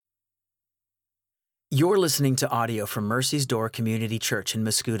You're listening to audio from Mercy's Door Community Church in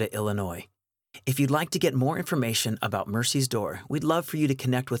Muscuda, Illinois. If you'd like to get more information about Mercy's Door, we'd love for you to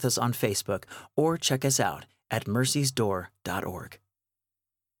connect with us on Facebook or check us out at mercysdoor.org.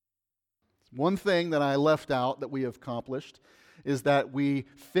 One thing that I left out that we have accomplished is that we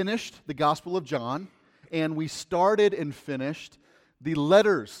finished the Gospel of John, and we started and finished the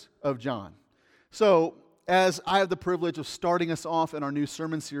letters of John. So, as I have the privilege of starting us off in our new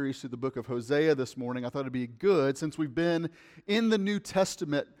sermon series through the book of Hosea this morning, I thought it'd be good, since we've been in the New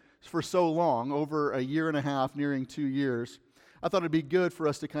Testament for so long, over a year and a half, nearing 2 years, I thought it'd be good for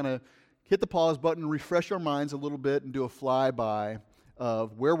us to kind of hit the pause button, refresh our minds a little bit, and do a flyby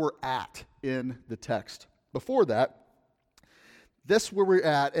of where we're at in the text. Before that, this is where we're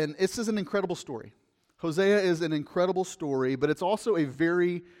at, and this is an incredible story. Hosea is an incredible story, but it's also a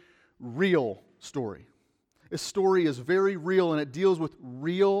very real story. This story is very real, and it deals with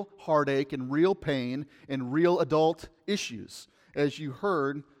real heartache and real pain and real adult issues, as you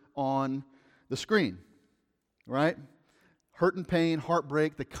heard on the screen, right? Hurt and pain,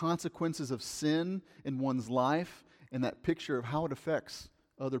 heartbreak, the consequences of sin in one's life, and that picture of how it affects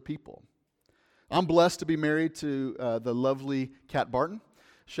other people. I'm blessed to be married to the lovely Kat Barton.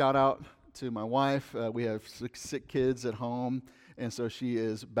 Shout out to my wife. We have six kids at home, and so she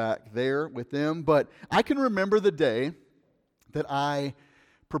is back there with them. But I can remember the day that I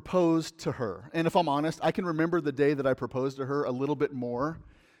proposed to her. And if I'm honest, I can remember the day that I proposed to her a little bit more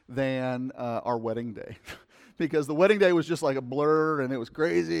than our wedding day. Because the wedding day was just like a blur, and it was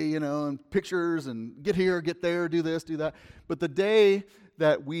crazy, and pictures, and get here, get there, do this, do that. But the day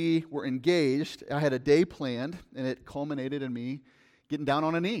that we were engaged, I had a day planned, and it culminated in me getting down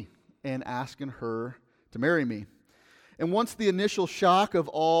on a knee and asking her to marry me. And once the initial shock of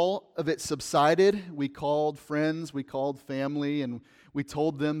all of it subsided, we called friends, we called family, and we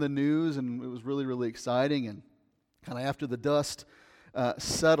told them the news, and it was really, really exciting. And kind of after the dust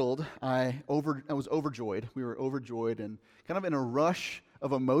settled, I was overjoyed. We were overjoyed and kind of in a rush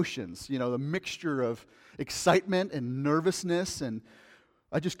of emotions, the mixture of excitement and nervousness, and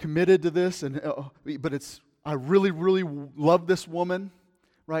I just committed to this, but I really, really love this woman,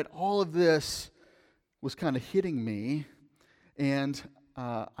 right? All of this was kind of hitting me, and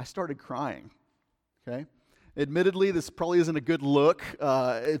I started crying, okay? Admittedly, this probably isn't a good look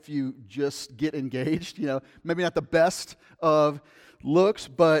if you just get engaged, maybe not the best of looks,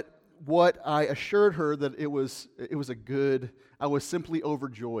 but what I assured her that it was I was simply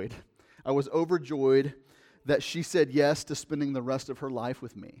overjoyed. I was overjoyed that she said yes to spending the rest of her life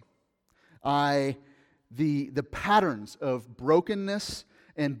with me. The patterns of brokenness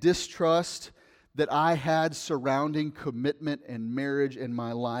and distrust that I had surrounding commitment and marriage in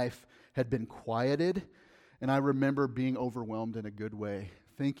my life had been quieted, and I remember being overwhelmed in a good way,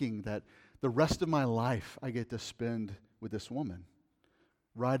 thinking that the rest of my life I get to spend with this woman,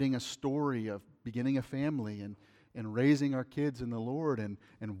 writing a story of beginning a family and raising our kids in the Lord and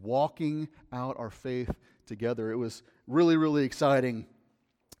walking out our faith together. It was really, really exciting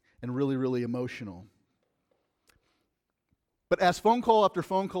and really, really emotional. But as phone call after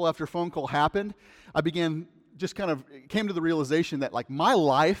phone call after phone call happened, I came to the realization that my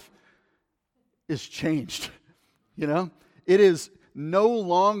life is changed. It is no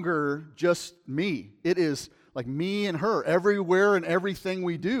longer just me. It is me and her. Everywhere and everything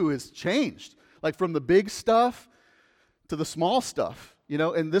we do is changed. From the big stuff to the small stuff.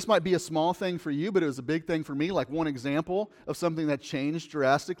 And this might be a small thing for you, but it was a big thing for me. One example of something that changed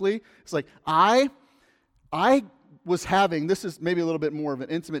drastically. It's I was having, this is maybe a little bit more of an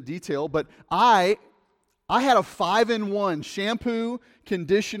intimate detail, but I had a 5-in-1 shampoo,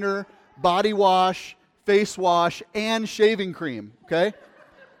 conditioner, body wash, face wash, and shaving cream, okay?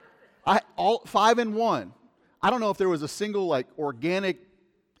 All 5-in-1. I don't know if there was a single organic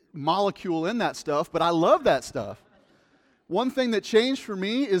molecule in that stuff, but I love that stuff. One thing that changed for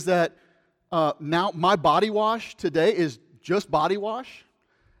me is that now my body wash today is just body wash,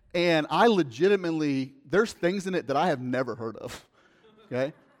 and I legitimately, there's things in it that I have never heard of,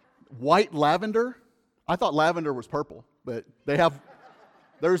 okay? White lavender. I thought lavender was purple, but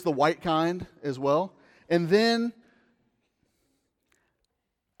there's the white kind as well. And then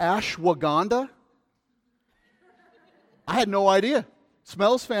ashwagandha. I had no idea.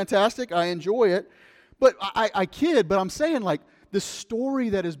 Smells fantastic. I enjoy it. But I kid, but I'm saying the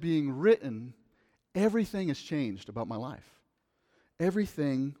story that is being written, everything has changed about my life.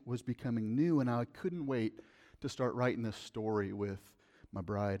 Everything was becoming new, and I couldn't wait to start writing this story with my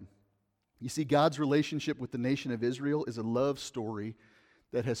bride. You see, God's relationship with the nation of Israel is a love story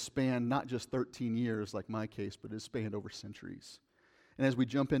that has spanned not just 13 years like my case, but has spanned over centuries. And as we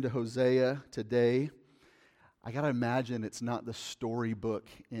jump into Hosea today, I got to imagine it's not the storybook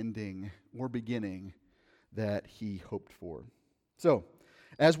ending or beginning that he hoped for. So,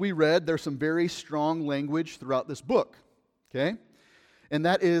 as we read, there's some very strong language throughout this book, okay? And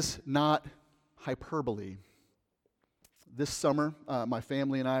that is not hyperbole. This summer, my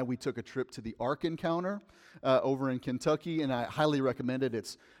family and I, we took a trip to the Ark Encounter over in Kentucky, and I highly recommend it.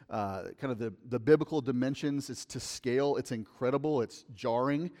 It's kind of the biblical dimensions. It's to scale. It's incredible. It's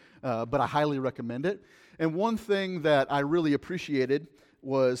jarring, but I highly recommend it. And one thing that I really appreciated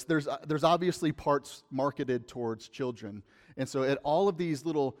was there's obviously parts marketed towards children. And so at all of these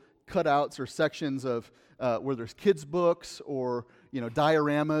little cutouts or sections of where there's kids' books or,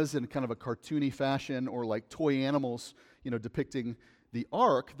 dioramas in kind of a cartoony fashion or like toy animals, depicting the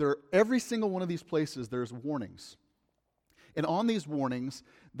ark, every single one of these places, there's warnings. And on these warnings,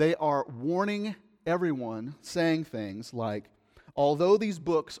 they are warning everyone, saying things like, although these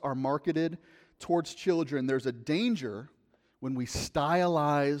books are marketed towards children, there's a danger when we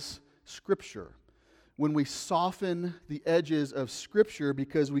stylize Scripture, when we soften the edges of Scripture,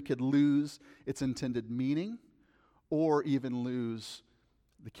 because we could lose its intended meaning or even lose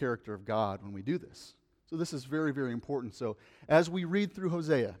the character of God when we do this. So this is very, very important. So as we read through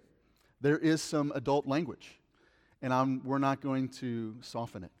Hosea, there is some adult language, and we're not going to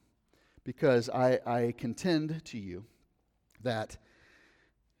soften it, because I contend to you that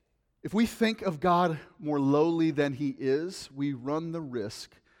if we think of God more lowly than He is, we run the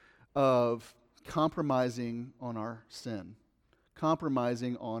risk of compromising on our sin,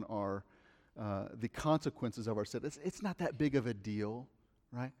 compromising on the consequences of our sin. It's not that big of a deal,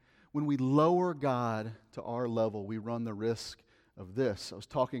 right? When we lower God to our level, we run the risk of this. I was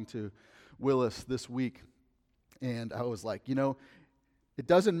talking to Willis this week, and I was like, it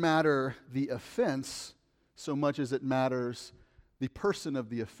doesn't matter the offense so much as it matters the person of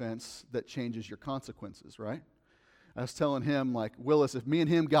the offense that changes your consequences, right? I was telling him, like, Willis, if me and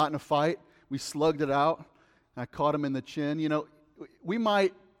him got in a fight, we slugged it out, I caught him in the chin, we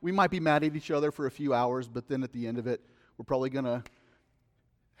might be mad at each other for a few hours, but then at the end of it, we're probably going to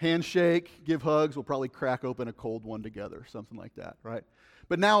handshake, give hugs, we'll probably crack open a cold one together, something like that, right?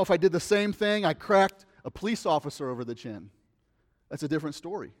 But now if I did the same thing, I cracked a police officer over the chin, that's a different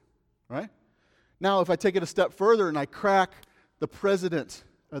story, right? Now if I take it a step further and I crack the President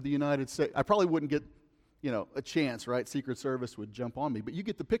of the United States, I probably wouldn't get, a chance, right? Secret Service would jump on me, but you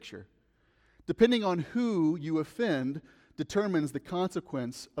get the picture. Depending on who you offend determines the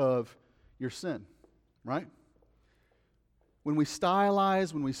consequence of your sin, right? When we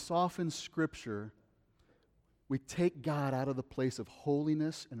stylize, when we soften Scripture, we take God out of the place of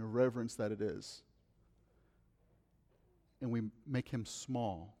holiness and reverence that it is. And we make Him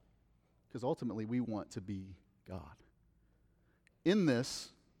small, because ultimately we want to be God. In this,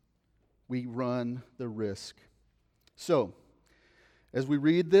 we run the risk. So, as we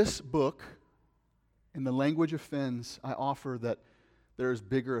read this book, and the language offends, I offer that there is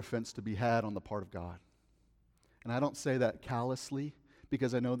bigger offense to be had on the part of God. And I don't say that callously,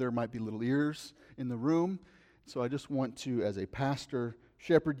 because I know there might be little ears in the room. So I just want to, as a pastor,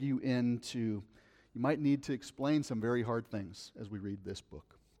 shepherd you into, you might need to explain some very hard things as we read this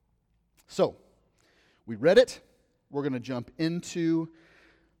book. So, we read it. We're going to jump into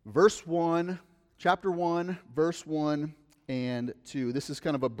verse 1, chapter 1, verse 1 and 2. This is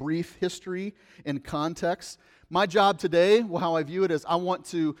kind of a brief history and context. My job today, how I view it, is I want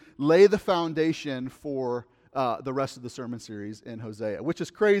to lay the foundation for the rest of the sermon series in Hosea, which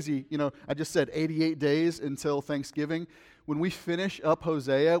is crazy. I just said 88 days until Thanksgiving. When we finish up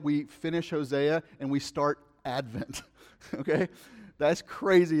Hosea, we finish Hosea and we start Advent, okay? That's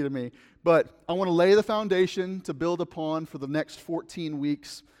crazy to me. But I want to lay the foundation to build upon for the next 14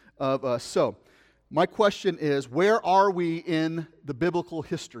 weeks of us. So, my question is, where are we in the biblical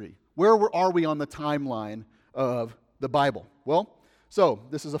history? Where are we on the timeline of the Bible? Well, so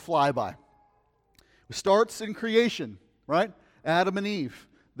this is a flyby. It starts in creation, right? Adam and Eve.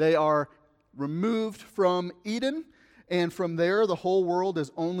 They are removed from Eden, and from there the whole world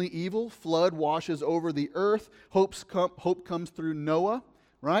is only evil. Flood washes over the earth. Hope comes through Noah,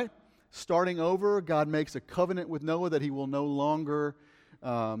 right? Starting over, God makes a covenant with Noah that he would no longer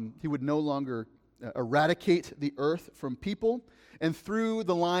eradicate the earth from people. And through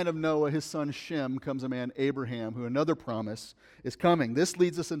the line of Noah, his son Shem, comes a man, Abraham, who another promise is coming. This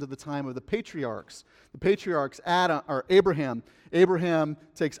leads us into the time of the patriarchs. The patriarchs, Abraham. Abraham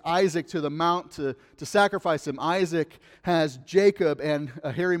takes Isaac to the mount to sacrifice him. Isaac has Jacob and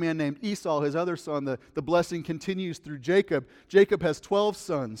a hairy man named Esau, his other son. The blessing continues through Jacob. Jacob has 12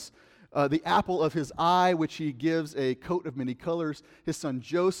 sons. the apple of his eye, which he gives a coat of many colors. His son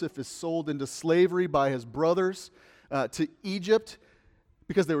Joseph is sold into slavery by his brothers to Egypt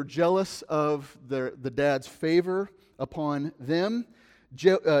because they were jealous of the dad's favor upon them.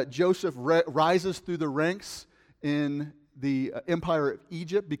 Joseph rises through the ranks in the empire of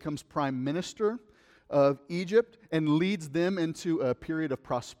Egypt, becomes prime minister of Egypt, and leads them into a period of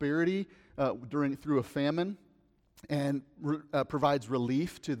prosperity through a famine, and provides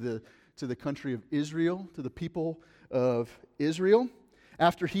relief to the country of Israel, to the people of Israel.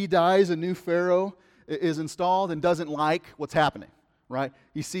 After he dies, a new Pharaoh is installed and doesn't like what's happening, right?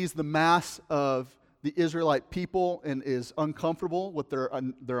 He sees the mass of the Israelite people and is uncomfortable with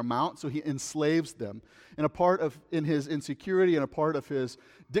their amount, so he enslaves them. And in his insecurity and a part of his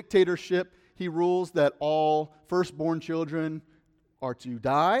dictatorship, he rules that all firstborn children are to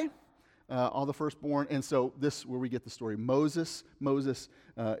die, all the firstborn. And so this is where we get the story. Moses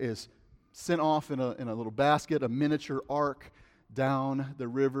is sent off in a little basket, a miniature ark down the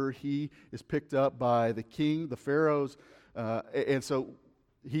river. He is picked up by the king, the pharaohs, and so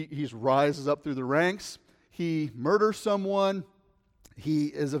he rises up through the ranks. He murders someone. He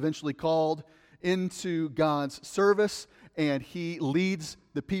is eventually called into God's service, and he leads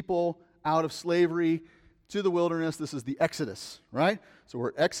the people out of slavery to the wilderness. This is the Exodus, right? So we're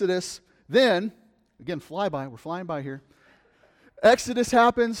at Exodus. Then, again, we're flying by here. Exodus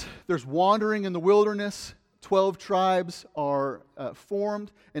happens. There's wandering in the wilderness. 12 tribes are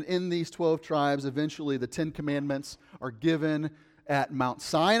formed, and in these 12 tribes, eventually the 10 Commandments are given at Mount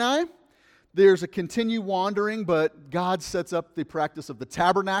Sinai. There's a continued wandering, but God sets up the practice of the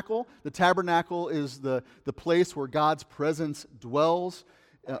tabernacle. The tabernacle is the place where God's presence dwells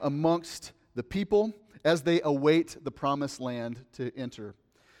amongst the people as they await the promised land to enter.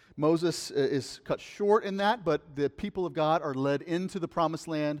 Moses is cut short in that, but the people of God are led into the promised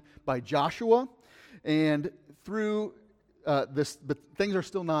land by Joshua. And through this, but things are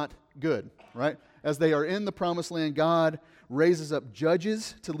still not good, right? As they are in the promised land, God raises up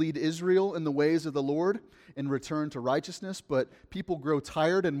judges to lead Israel in the ways of the Lord and return to righteousness, but people grow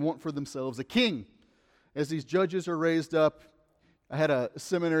tired and want for themselves a king. As these judges are raised up, I had a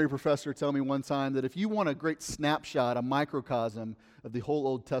seminary professor tell me one time that if you want a great snapshot, a microcosm of the whole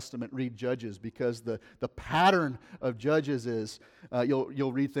Old Testament, read Judges, because the pattern of Judges is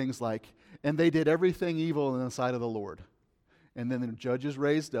you'll read things like, and they did everything evil in the sight of the Lord. And then the judges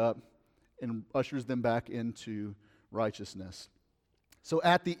raised up and ushers them back into righteousness. So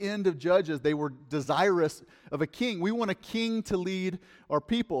at the end of Judges, they were desirous of a king. We want a king to lead our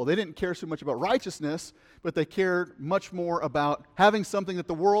people. They didn't care so much about righteousness, but they cared much more about having something that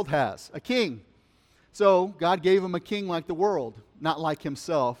the world has, a king. So God gave him a king like the world, not like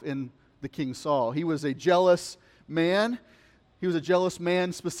himself in the King Saul. He was a jealous man. He was a jealous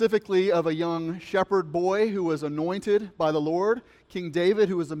man specifically of a young shepherd boy who was anointed by the Lord, King David,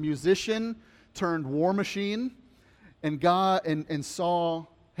 who was a musician turned war machine. And God and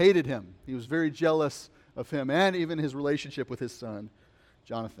Saul hated him. He was very jealous of him and even his relationship with his son,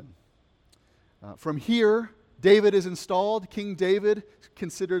 Jonathan. From here, David is installed. King David,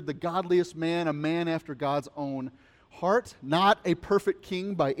 considered the godliest man, a man after God's own heart. Not a perfect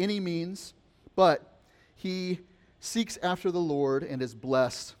king by any means, but he seeks after the Lord and is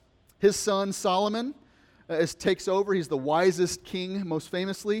blessed. His son Solomon takes over. He's the wisest king, most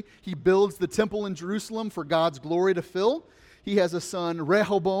famously. He builds the temple in Jerusalem for God's glory to fill. He has a son,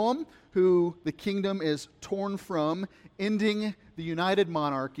 Rehoboam, who the kingdom is torn from, ending the united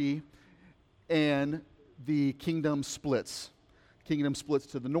monarchy, and the kingdom splits. The kingdom splits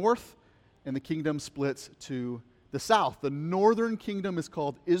to the north, and the kingdom splits to the south. The northern kingdom is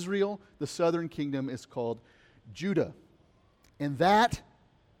called Israel. The southern kingdom is called Judah. And that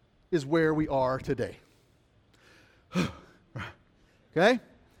is where we are today. Okay?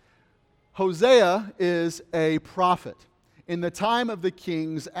 Hosea is a prophet. In the time of the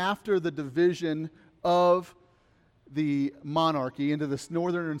kings, after the division of the monarchy into this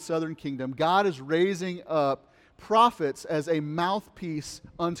northern and southern kingdom, God is raising up prophets as a mouthpiece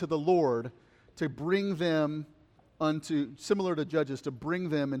unto the Lord to bring them unto, similar to judges, to bring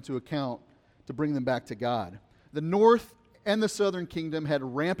them into account, to bring them back to God. The north and the southern kingdom had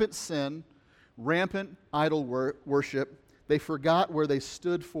rampant sin, rampant idol worship. They forgot where they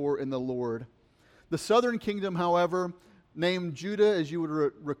stood for in the Lord. The southern kingdom, however, named Judah, as you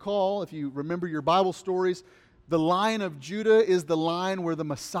would recall, if you remember your Bible stories, the line of Judah is the line where the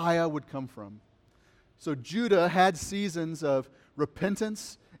Messiah would come from. So Judah had seasons of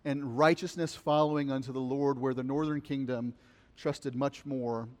repentance and righteousness following unto the Lord, where the northern kingdom trusted much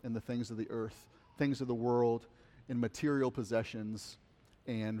more in the things of the earth, things of the world, in material possessions,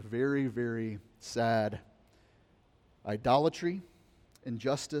 and very, very sad. Idolatry,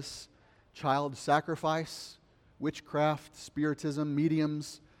 injustice, child sacrifice, witchcraft, spiritism,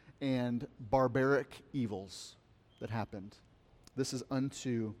 mediums, and barbaric evils that happened. This is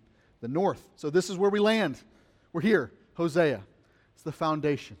unto the north. So this is where we land. We're here. Hosea. It's the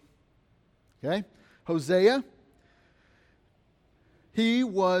foundation. Okay? Hosea, he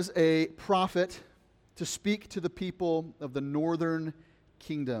was a prophet to speak to the people of the northern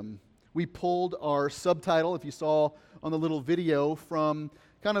kingdom. We pulled our subtitle, if you saw on the little video, from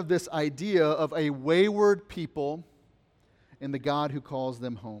kind of this idea of a wayward people and the God who calls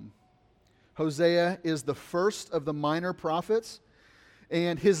them home. Hosea is the first of the minor prophets,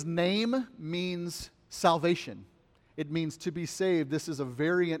 and his name means salvation. It means to be saved. This is a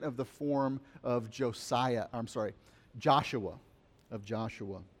variant of the form of Joshua.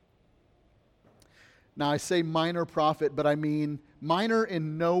 Now, I say minor prophet, but I mean minor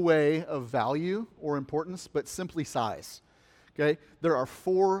in no way of value or importance, but simply size. Okay? There are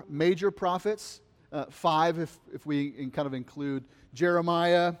 4 major prophets, 5 if we kind of include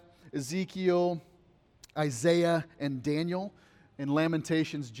Jeremiah, Ezekiel, Isaiah, and Daniel. In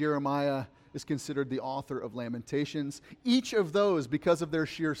Lamentations, Jeremiah is considered the author of Lamentations. Each of those, because of their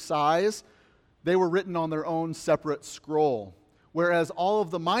sheer size, they were written on their own separate scroll. Whereas all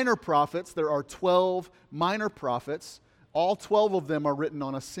of the minor prophets, there are 12 minor prophets, all 12 of them are written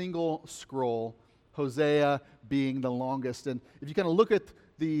on a single scroll, Hosea being the longest. And if you kind of look at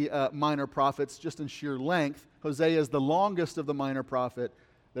the minor prophets just in sheer length, Hosea is the longest of the minor prophet,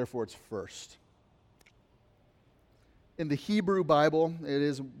 therefore it's first. In the Hebrew Bible, it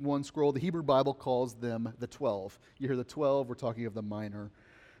is one scroll. The Hebrew Bible calls them the 12. You hear the 12, we're talking of the minor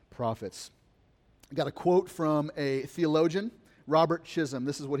prophets. I got a quote from a theologian, Robert Chisholm.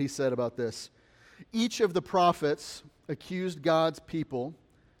 This is what he said about this. Each of the prophets accused God's people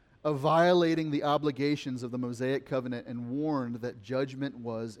of violating the obligations of the Mosaic covenant and warned that judgment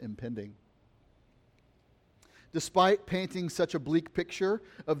was impending. Despite painting such a bleak picture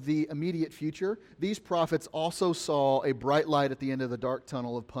of the immediate future, these prophets also saw a bright light at the end of the dark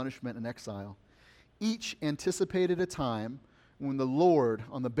tunnel of punishment and exile. Each anticipated a time when the Lord,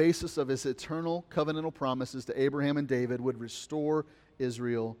 on the basis of his eternal covenantal promises to Abraham and David, would restore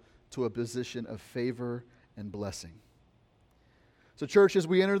Israel to a position of favor and blessing. So, church, as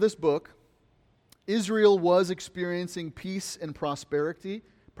we enter this book, Israel was experiencing peace and prosperity,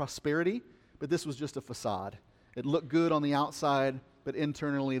 but this was just a facade. It looked good on the outside, but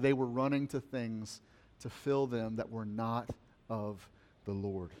internally they were running to things to fill them that were not of the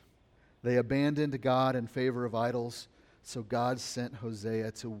Lord. They abandoned God in favor of idols, so God sent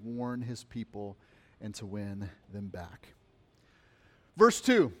Hosea to warn his people and to win them back. Verse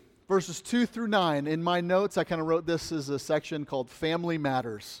 2, verses 2 through 9. In my notes, I kind of wrote this as a section called Family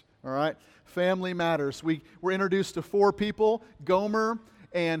Matters. All right? Family Matters. We were introduced to 4 people, Gomer,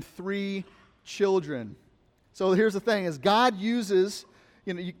 and 3 children. So here's the thing, is God uses,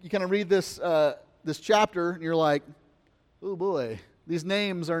 you kind of read this chapter, and you're like, oh boy, these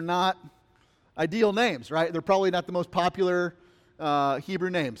names are not ideal names, right? They're probably not the most popular Hebrew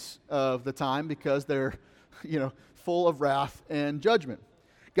names of the time because they're, full of wrath and judgment.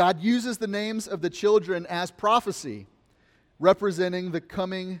 God uses the names of the children as prophecy, representing the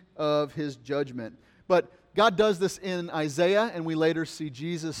coming of his judgment. But God does this in Isaiah, and we later see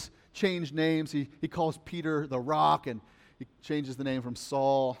Jesus change names. He calls Peter the Rock, and he changes the name from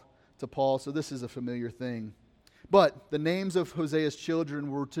Saul to Paul. So this is a familiar thing. But the names of Hosea's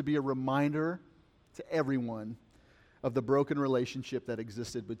children were to be a reminder to everyone of the broken relationship that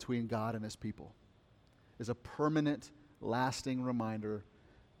existed between God and his people. Is a permanent, lasting reminder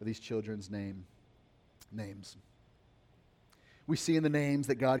of these children's names. We see in the names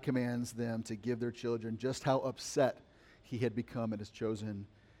that God commands them to give their children just how upset he had become at his chosen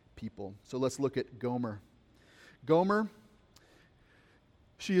people. So let's look at Gomer. Gomer,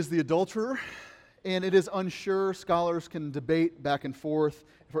 she is the adulterer, and it is unsure. Scholars can debate back and forth.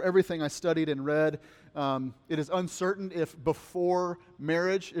 For everything I studied and read, it is uncertain if before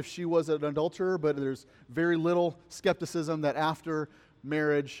marriage, if she was an adulterer, but there's very little skepticism that after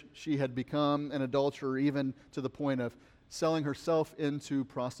marriage she had become an adulterer, even to the point of selling herself into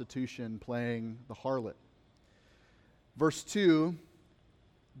prostitution, playing the harlot. Verse 2,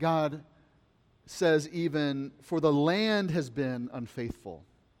 God says even, for the land has been unfaithful.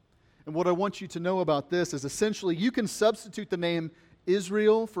 And what I want you to know about this is essentially you can substitute the name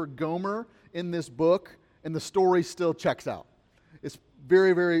Israel for Gomer in this book, and the story still checks out. It's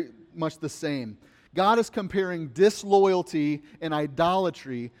very, very much the same. God is comparing disloyalty and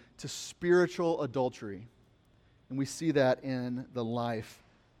idolatry to spiritual adultery. And we see that in the life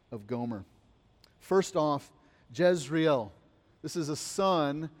of Gomer. First off, Jezreel. This is a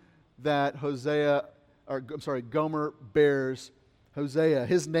son that Gomer bears Hosea.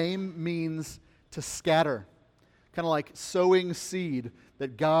 His name means to scatter, kind of like sowing seed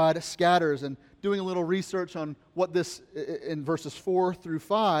that God scatters. And doing a little research on what this, in verses 4 through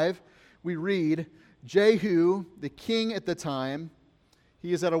 5, we read, Jehu, the king at the time,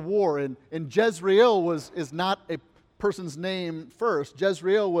 he is at a war, and Jezreel is not a person's name first.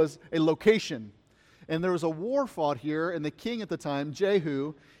 Jezreel was a location. And there was a war fought here, and the king at the time,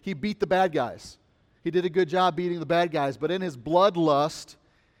 Jehu, he beat the bad guys. He did a good job beating the bad guys, but in his bloodlust,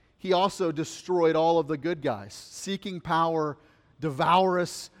 he also destroyed all of the good guys, seeking power,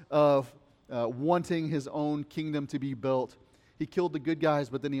 devourous of wanting his own kingdom to be built. He killed the good guys,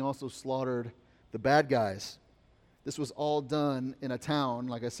 but then he also slaughtered the bad guys. This was all done in a town,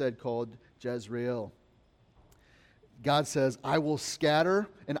 like I said, called Jezreel. God says, I will scatter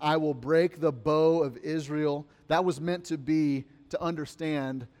and I will break the bow of Israel. That was meant to be to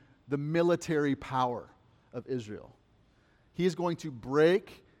understand the military power of Israel. He is going to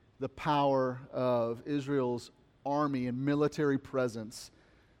break the power of Israel's army and military presence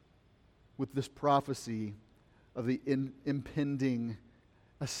with this prophecy of the impending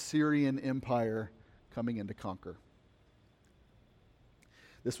Assyrian Empire coming in to conquer.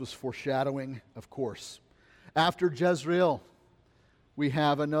 This was foreshadowing, of course. After Jezreel, we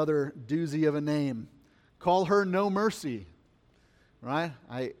have another doozy of a name. Call her No Mercy, right?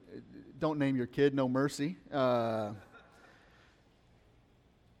 Don't name your kid No Mercy. The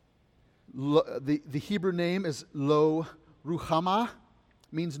Hebrew name is Lo Ruhama,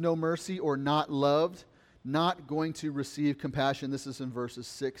 means no mercy or not loved, not going to receive compassion. This is in verses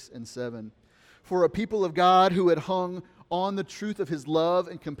 6 and 7. For a people of God who had hung on the truth of His love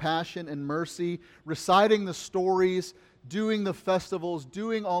and compassion and mercy, reciting the stories, doing the festivals,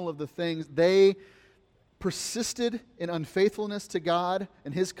 doing all of the things, they persisted in unfaithfulness to God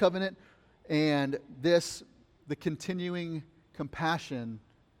and His covenant, and the continuing compassion,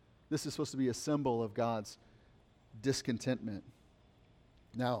 this is supposed to be a symbol of God's discontentment.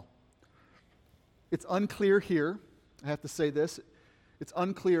 Now, it's unclear here, I have to say this, it's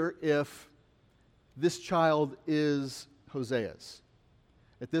unclear if this child is Hosea's.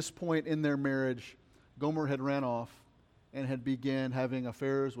 At this point in their marriage, Gomer had ran off and had begun having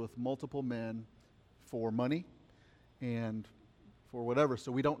affairs with multiple men for money and for whatever. So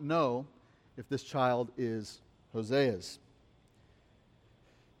we don't know if this child is Hosea's.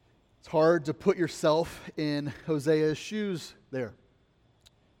 It's hard to put yourself in Hosea's shoes there,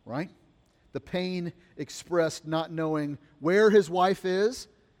 right? The pain expressed not knowing where his wife is,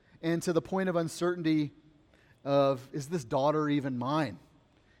 and to the point of uncertainty of, is this daughter even mine?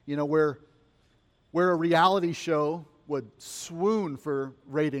 You know, where a reality show would swoon for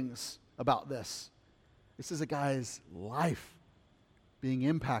ratings about this. This is a guy's life being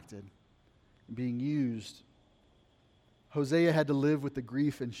impacted, being used. Hosea had to live with the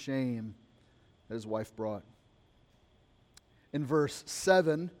grief and shame that his wife brought. In verse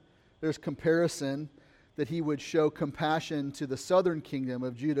 7, there's comparison that he would show compassion to the southern kingdom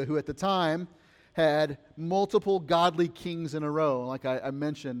of Judah, who at the time had multiple godly kings in a row. Like I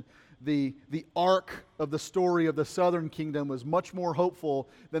mentioned, the arc of the story of the southern kingdom was much more hopeful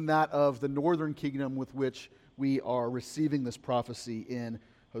than that of the northern kingdom with which we are receiving this prophecy in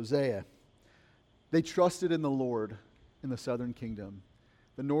Hosea. They trusted in the Lord in the southern kingdom.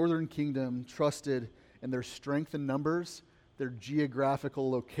 The northern kingdom trusted in their strength in numbers, their geographical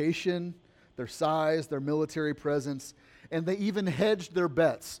location, their size, their military presence, and they even hedged their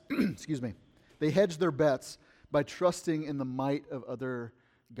bets. Excuse me. They hedged their bets by trusting in the might of other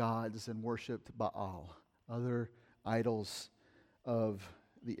gods and worshiped Baal, other idols of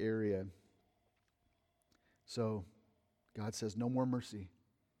the area. So God says, no more mercy.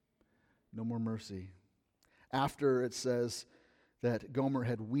 No more mercy. After it says that Gomer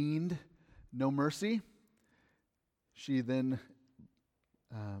had weaned no mercy, she then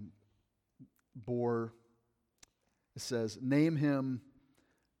bore, it says, name him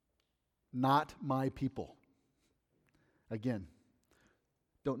not my people. Again,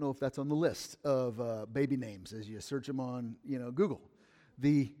 don't know if that's on the list of baby names as you search them on Google.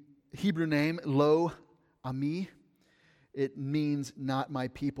 The Hebrew name, Lo Ami, it means not my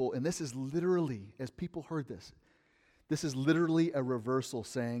people. And this is literally, as people heard this is literally a reversal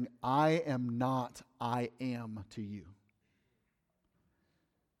saying, I am not, I am to you.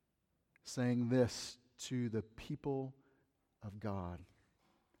 Saying this to the people of God.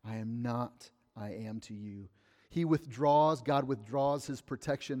 I am not, I am to you. God withdraws His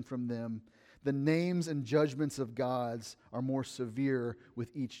protection from them. The names and judgments of God's are more severe with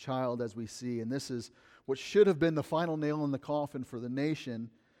each child, as we see. And this is what should have been the final nail in the coffin for the nation.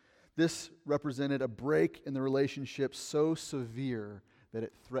 This represented a break in the relationship so severe that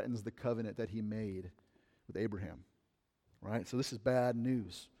it threatens the covenant that he made with Abraham. Right? So this is bad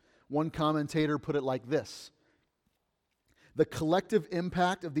news. One commentator put it like this: the collective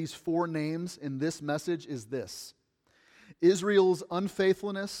impact of these 4 names in this message is this: Israel's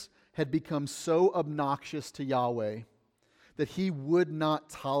unfaithfulness had become so obnoxious to Yahweh that he would not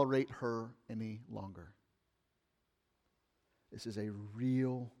tolerate her any longer. This is a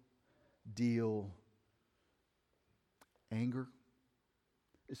real deal anger.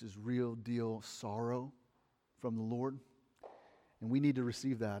 This is real deal sorrow from the Lord. And we need to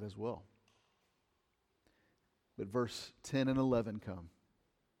receive that as well. But verse 10 and 11 come.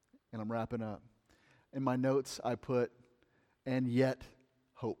 And I'm wrapping up. In my notes I put, and yet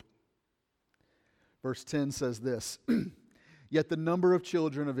hope. Verse 10 says this: Yet the number of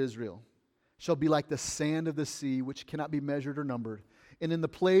children of Israel shall be like the sand of the sea, which cannot be measured or numbered. And in the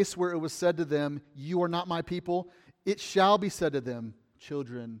place where it was said to them, You are not my people, it shall be said to them,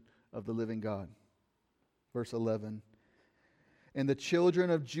 Children of the living God. Verse 11: And the children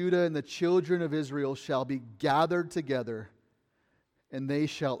of Judah and the children of Israel shall be gathered together, and they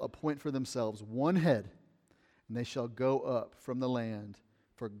shall appoint for themselves one head, and they shall go up from the land,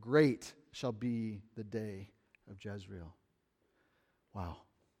 for great shall be the day of Jezreel. Wow.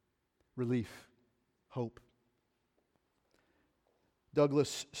 Relief. Hope.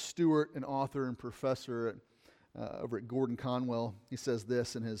 Douglas Stewart, an author and professor over at Gordon Conwell, he says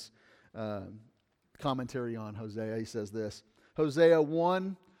this in his commentary on Hosea. He says this: Hosea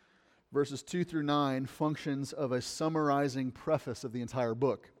 1, verses 2 through 9, functions of a summarizing preface of the entire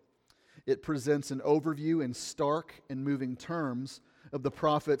book. It presents an overview in stark and moving terms of the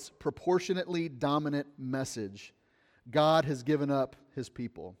prophet's proportionately dominant message. God has given up his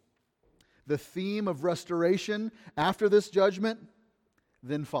people. The theme of restoration after this judgment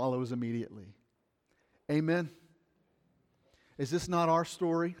then follows immediately. Amen. Is this not our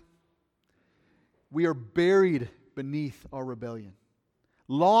story? We are buried beneath our rebellion,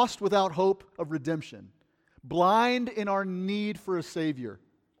 lost without hope of redemption, blind in our need for a Savior.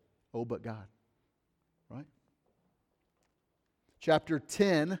 Oh, but God. Right?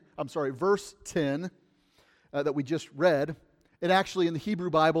 Verse 10 that we just read, it actually, in the Hebrew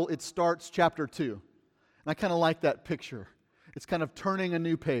Bible, it starts chapter 2. And I kind of like that picture. It's kind of turning a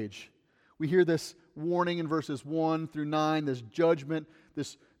new page. We hear this warning in verses 1 through 9, this judgment,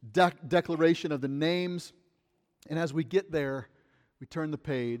 this declaration of the names. And as we get there, we turn the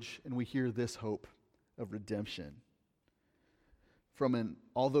page and we hear this hope of redemption from an,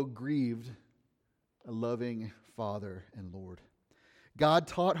 although grieved, a loving Father and Lord. God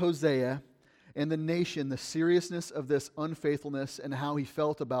taught Hosea and the nation the seriousness of this unfaithfulness and how he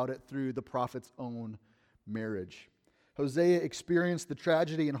felt about it through the prophet's own marriage. Hosea experienced the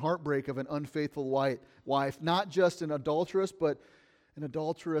tragedy and heartbreak of an unfaithful wife, not just an adulteress, but an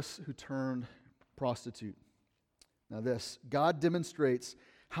adulteress who turned prostitute. Now this, God demonstrates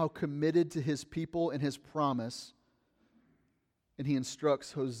how committed to his people and his promise, and he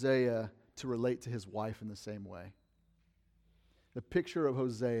instructs Hosea to relate to his wife in the same way. The picture of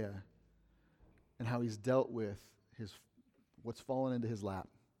Hosea and how he's dealt with what's fallen into his lap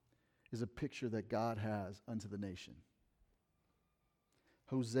is a picture that God has unto the nation.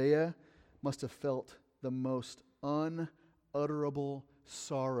 Hosea must have felt the most unutterable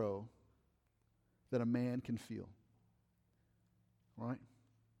sorrow that a man can feel. Right?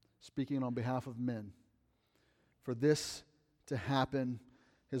 Speaking on behalf of men. For this to happen,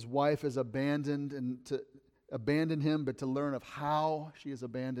 his wife has abandoned him, but to learn of how she has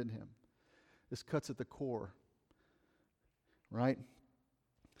abandoned him. This cuts at the core. Right?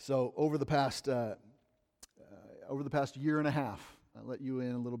 So over the past year and a half, I'll let you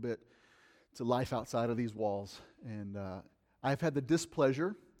in a little bit to life outside of these walls. And I've had the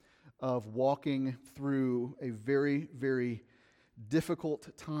displeasure of walking through a very, very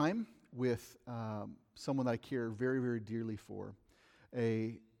difficult time with someone that I care very, very dearly for.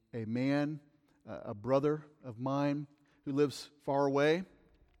 A man, a brother of mine who lives far away,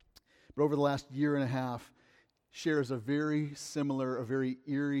 but over the last year and a half shares a very similar, a very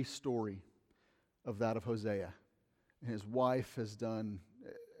eerie story of that of Hosea. His wife has done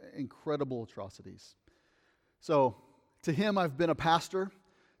incredible atrocities. So, to him I've been a pastor.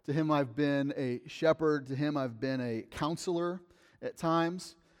 To him I've been a shepherd. To him I've been a counselor at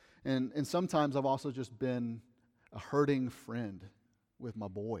times. And sometimes I've also just been a hurting friend with my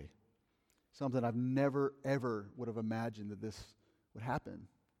boy. Something I've never, ever would have imagined that this would happen.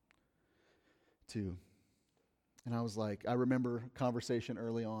 too. And I was like, I remember a conversation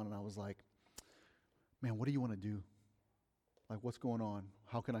early on, and I was like, man, what do you want to do? Like, what's going on?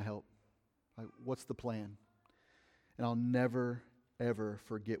 How can I help? Like, what's the plan? And I'll never, ever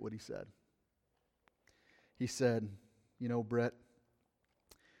forget what he said. He said, you know, Brett,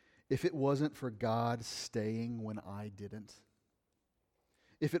 if it wasn't for God staying when I didn't,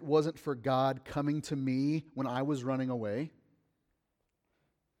 if it wasn't for God coming to me when I was running away,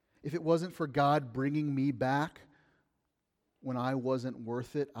 if it wasn't for God bringing me back when I wasn't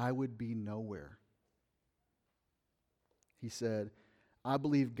worth it, I would be nowhere. He said, I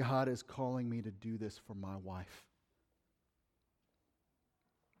believe God is calling me to do this for my wife.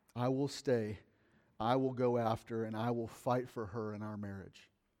 I will stay, I will go after, and I will fight for her in our marriage.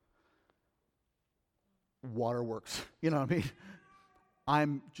 Waterworks, you know what I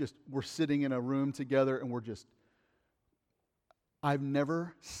mean? We're sitting in a room together and I've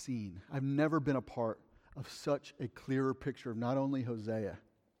never been a part of such a clearer picture of not only Hosea,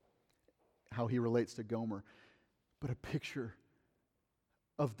 how he relates to Gomer, but a picture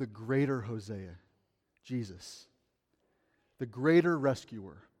of the greater Hosea, Jesus, the greater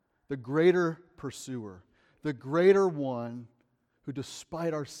rescuer, the greater pursuer, the greater one who,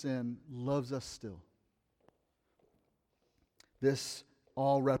 despite our sin, loves us still. This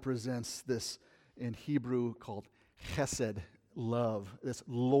all represents this in Hebrew called chesed, love, this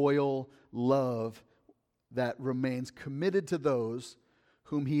loyal love that remains committed to those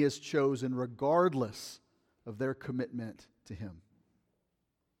whom he has chosen regardless of their commitment to him.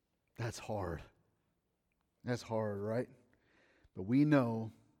 That's hard. That's hard, right? But we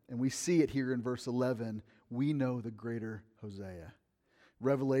know, and we see it here in verse 11, we know the greater Hosea.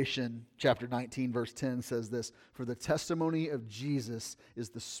 Revelation chapter 19 verse 10 says this, for the testimony of Jesus is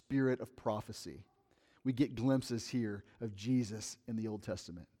the spirit of prophecy. We get glimpses here of Jesus in the Old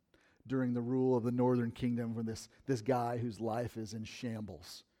Testament during the rule of the northern kingdom for this guy whose life is in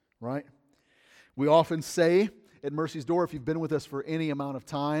shambles, right? We often say at Mercy's Door, if you've been with us for any amount of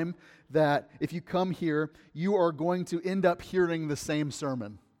time, that if you come here, you are going to end up hearing the same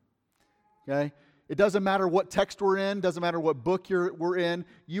sermon, okay? It doesn't matter what text we're in, doesn't matter what book we're in,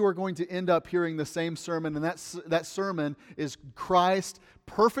 you are going to end up hearing the same sermon, and that sermon is Christ's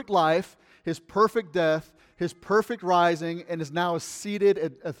perfect life, his perfect death, his perfect rising, and is now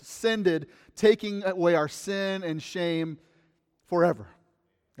seated, ascended, taking away our sin and shame forever.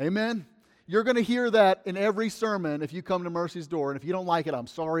 Amen? You're going to hear that in every sermon if you come to Mercy's Door, and if you don't like it, I'm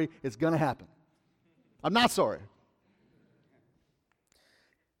sorry, it's going to happen. I'm not sorry.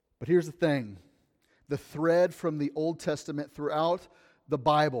 But here's the thing. The thread from the Old Testament throughout the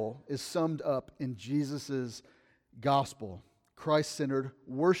Bible is summed up in Jesus' gospel. Christ-centered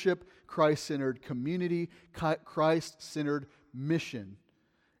worship, Christ-centered community, Christ-centered mission.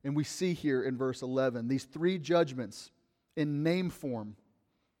 And we see here in verse 11, these three judgments in name form,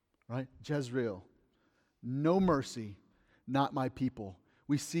 right? Jezreel, no mercy, not my people.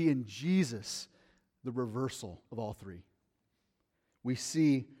 We see in Jesus the reversal of all three. We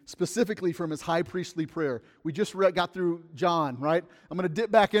see specifically from his high priestly prayer. We just got through John, right? I'm going to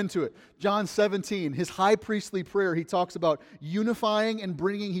dip back into it. John 17, his high priestly prayer, he talks about unifying and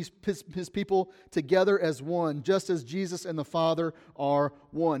bringing his people together as one, just as Jesus and the Father are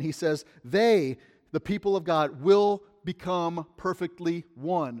one. He says, they, the people of God, will become perfectly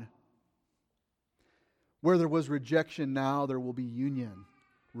one. Where there was rejection, now there will be union.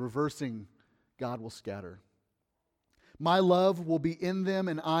 Reversing, God will scatter. My love will be in them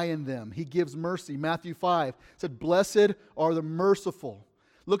and I in them. He gives mercy. Matthew 5 said, blessed are the merciful.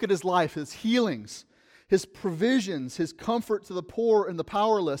 Look at his life, his healings, his provisions, his comfort to the poor and the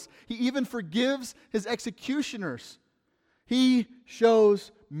powerless. He even forgives his executioners. He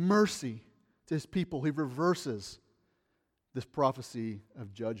shows mercy to his people. He reverses this prophecy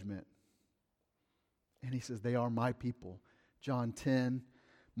of judgment. And he says, they are my people. John 10,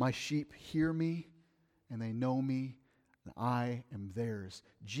 my sheep hear me and they know me. And I am theirs.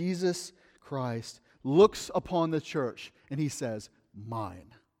 Jesus Christ looks upon the church and he says,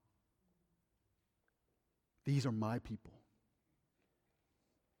 mine. These are my people.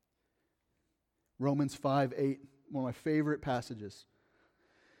 Romans 5:8, one of my favorite passages.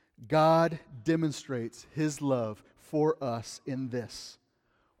 God demonstrates his love for us in this.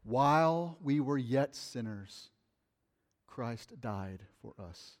 While we were yet sinners, Christ died for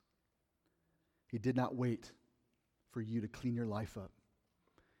us. He did not wait for you to clean your life up.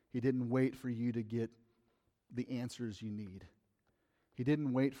 He didn't wait for you to get the answers you need. He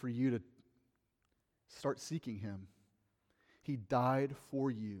didn't wait for you to start seeking him. He died for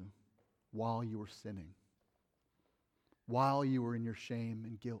you while you were sinning, while you were in your shame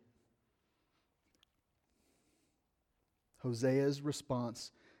and guilt. Hosea's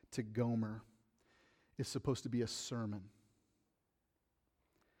response to Gomer is supposed to be a sermon.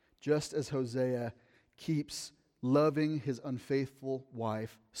 Just as Hosea keeps loving his unfaithful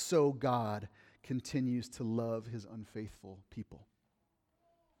wife, so God continues to love his unfaithful people.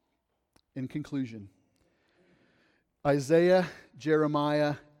 In conclusion, Isaiah,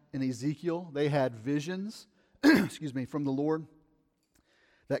 Jeremiah, and Ezekiel, they had visions, from the Lord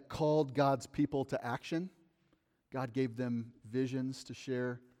that called God's people to action. God gave them visions to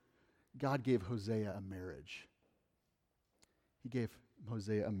share. God gave Hosea a marriage. He gave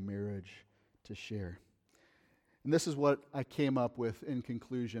Hosea a marriage to share. And this is what I came up with in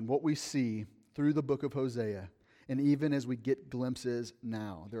conclusion. What we see through the book of Hosea, and even as we get glimpses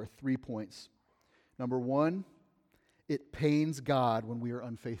now, there are 3 points. Number 1, it pains God when we are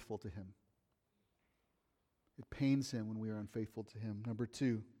unfaithful to Him. It pains Him when we are unfaithful to Him. Number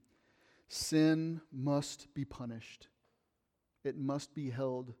 2, sin must be punished. It must be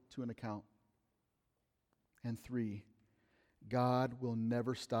held to an account. And 3, God will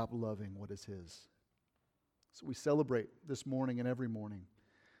never stop loving what is His. So we celebrate this morning and every morning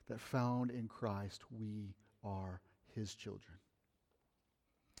that found in Christ we are His children.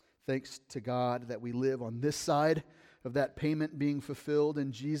 Thanks to God that we live on this side of that payment being fulfilled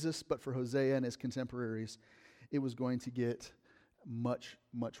in Jesus, but for Hosea and his contemporaries, it was going to get much,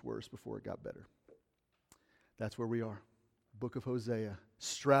 much worse before it got better. That's where we are. Book of Hosea.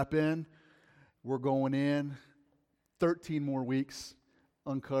 Strap in. We're going in 13 more weeks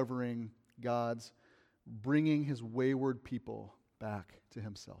uncovering God's bringing His wayward people back to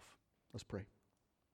Himself. Let's pray.